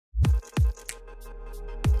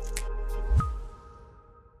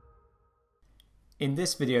In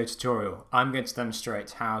this video tutorial, I'm going to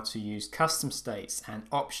demonstrate how to use custom states and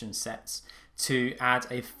option sets to add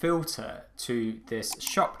a filter to this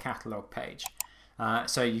shop catalog page.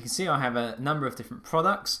 So you can see I have a number of different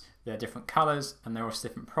products, they're different colors, and they're also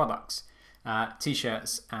different products.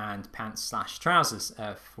 T-shirts and pants/trousers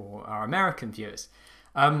for our American viewers.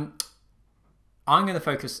 I'm going to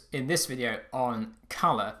focus in this video on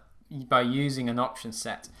color by using an option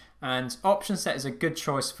set. And option set is a good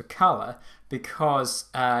choice for color because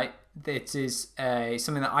it is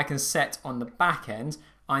something that I can set on the back end.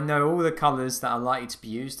 I know all the colors that are likely to be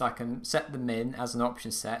used. I can set them in as an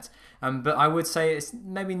option set, but I would say it's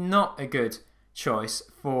maybe not a good choice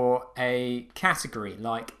for a category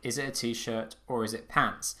like is it a t-shirt or is it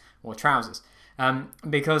pants or trousers,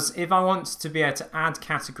 because if I want to be able to add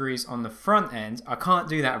categories on the front end, I can't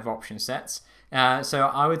do that with option sets.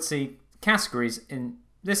 So I would see categories in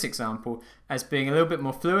this example as being a little bit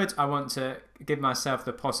more fluid. I want to give myself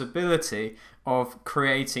the possibility of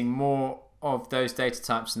creating more of those data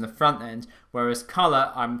types in the front end, whereas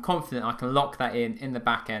color, I'm confident I can lock that in the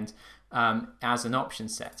back end as an option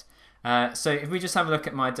set. So if we just have a look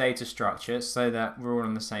at my data structure so that we're all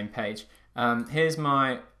on the same page, here's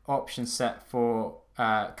my option set for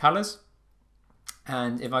colors,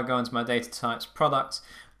 and if I go into my data types products,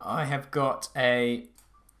 I've got a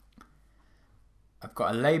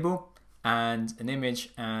label and an image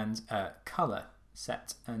and a color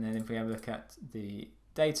set. And then if we have a look at the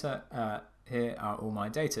data, here are all my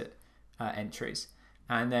data entries.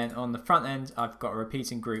 And then on the front end, I've got a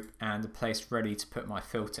repeating group and a place ready to put my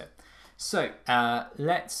filter. So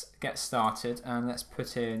let's get started and let's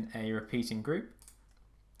put in a repeating group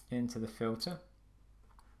into the filter.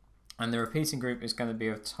 And the repeating group is going to be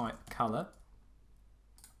of type color.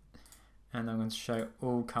 And I'm going to show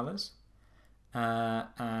all colors.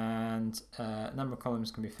 And number of columns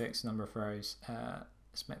can be fixed, number of rows.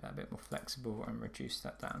 Let's make that a bit more flexible and reduce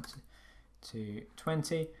that down to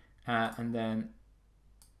 20. And then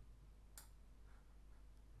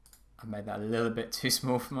I made that a little bit too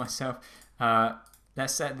small for myself.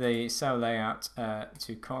 Let's set the cell layout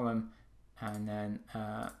to column, and then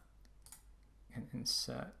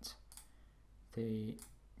insert the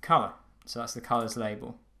color. So that's the colors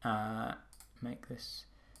label. Make this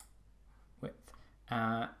width.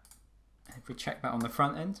 If we check that on the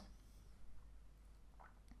front end,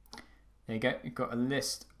 there you go, you've got a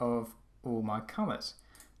list of all my colors.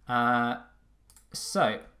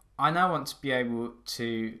 So I now want to be able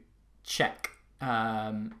to check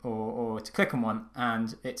or to click on one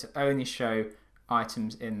and it to only show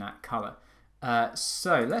items in that color.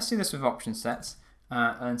 So let's do this with option sets,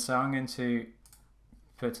 and so I'm going to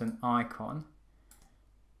put an icon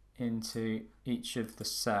into each of the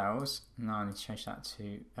cells. Now I need to change that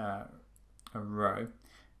to a row,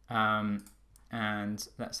 and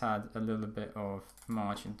let's add a little bit of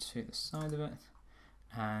margin to the side of it,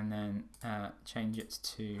 and then change it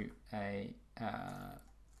to a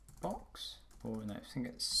box, or no, I think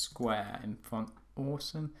it's square in front.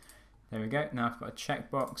 Awesome, there we go. Now I've got a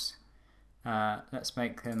checkbox. Let's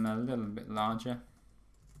make them a little bit larger.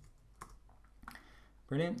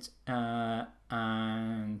 Brilliant.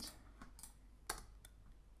 And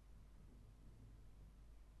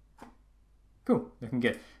cool, looking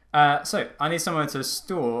good. So I need somewhere to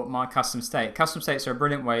store my custom state. Custom states are a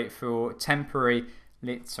brilliant way for temporarily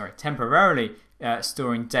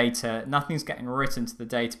storing data. Nothing's getting written to the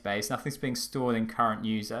database. Nothing's being stored in current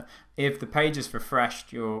user. If the page is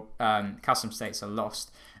refreshed, your custom states are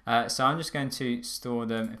lost. So I'm just going to store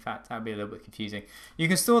them. In fact, that would be a little bit confusing. You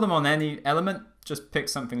can store them on any element. Just pick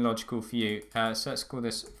something logical for you. So let's call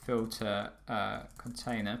this filter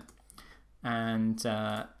container, and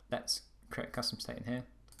let's create a custom state in here,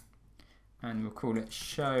 and we'll call it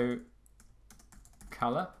show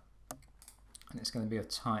color, and it's going to be of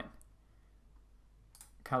type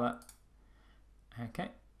color. Okay,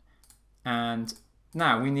 and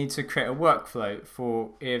now we need to create a workflow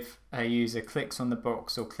for if a user clicks on the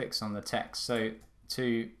box or clicks on the text. So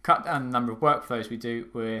to cut down the number of workflows we do,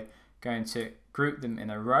 we're going to group them in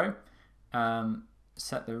a row,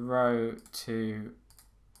 set the row to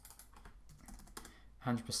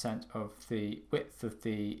 100% of the width of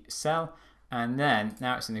the cell, and then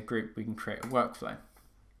now it's in a group, we can create a workflow.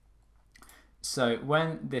 So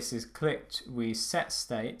when this is clicked, we set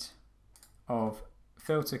state of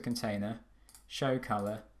filter container show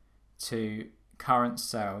color to current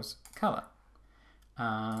cell's color,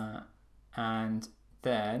 and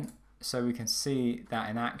then so we can see that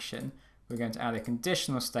in action, we're going to add a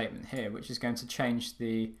conditional statement here, which is going to change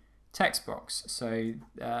the text box. So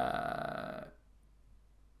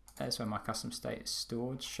there's where my custom state is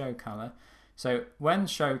stored, show color. So when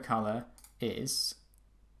show color is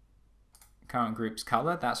current group's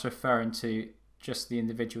color, that's referring to just the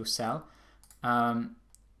individual cell.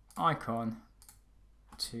 Icon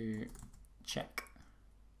to check.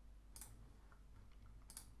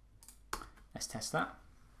 Let's test that.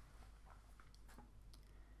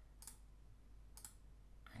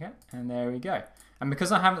 Okay, and there we go. And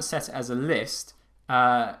because I haven't set it as a list,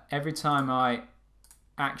 every time I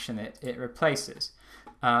action it, it replaces.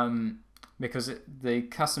 Because the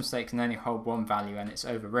custom state can only hold one value and it's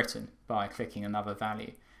overwritten by clicking another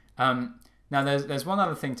value. Now there's one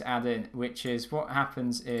other thing to add in, which is what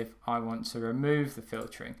happens if I want to remove the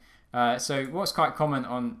filtering. So what's quite common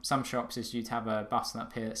on some shops is you'd have a button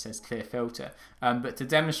up here that says clear filter. But to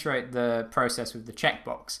demonstrate the process with the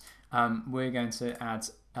checkbox, we're going to add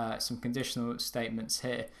some conditional statements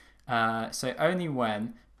here. So only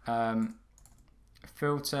when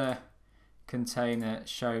filter container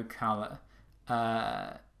show color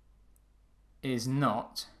is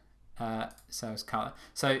not cells color.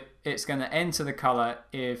 So it's going to enter the color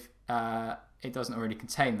if it doesn't already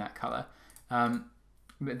contain that color.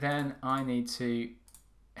 But then I need to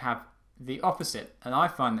have the opposite, and I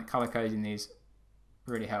find that color coding these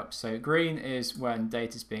really helps. So green is when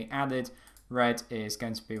data is being added, red is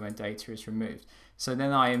going to be when data is removed. So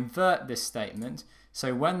then I invert this statement.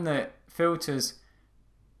 So when the filters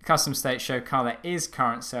custom state show color is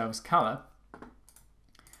current cells color,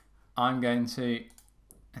 I'm going to,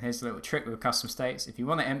 and here's a little trick with custom states, if you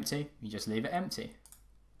want it empty, you just leave it empty.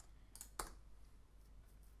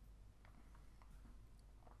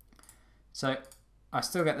 So I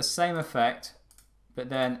still get the same effect, but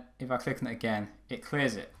then if I click on it again, it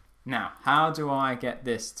clears it. Now, how do I get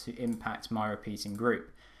this to impact my repeating group?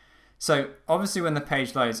 So obviously when the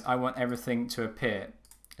page loads, I want everything to appear.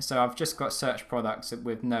 So I've just got search products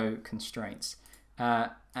with no constraints. And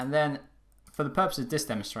then for the purpose of this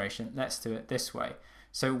demonstration, let's do it this way.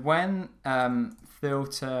 So when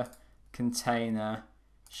filter container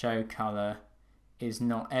show color is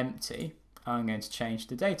not empty, I'm going to change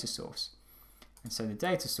the data source. And so the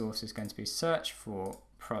data source is going to be search for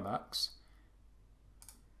products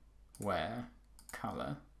where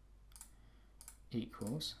color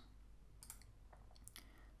equals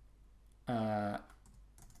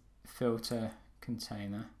filter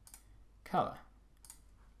container color.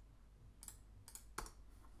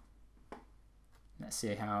 Let's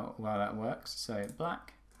see how well that works. So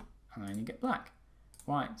black, and then you get black,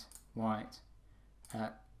 white, white,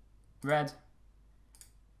 red,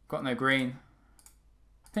 got no green,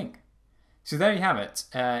 pink. So there you have it.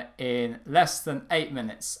 In less than 8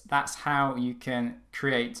 minutes, that's how you can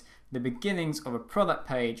create the beginnings of a product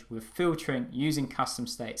page with filtering using custom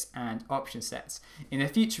states and option sets. In a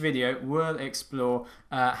future video, we'll explore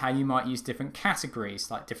how you might use different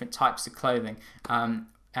categories, like different types of clothing.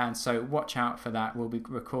 And so watch out for that. We'll be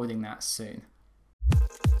recording that soon.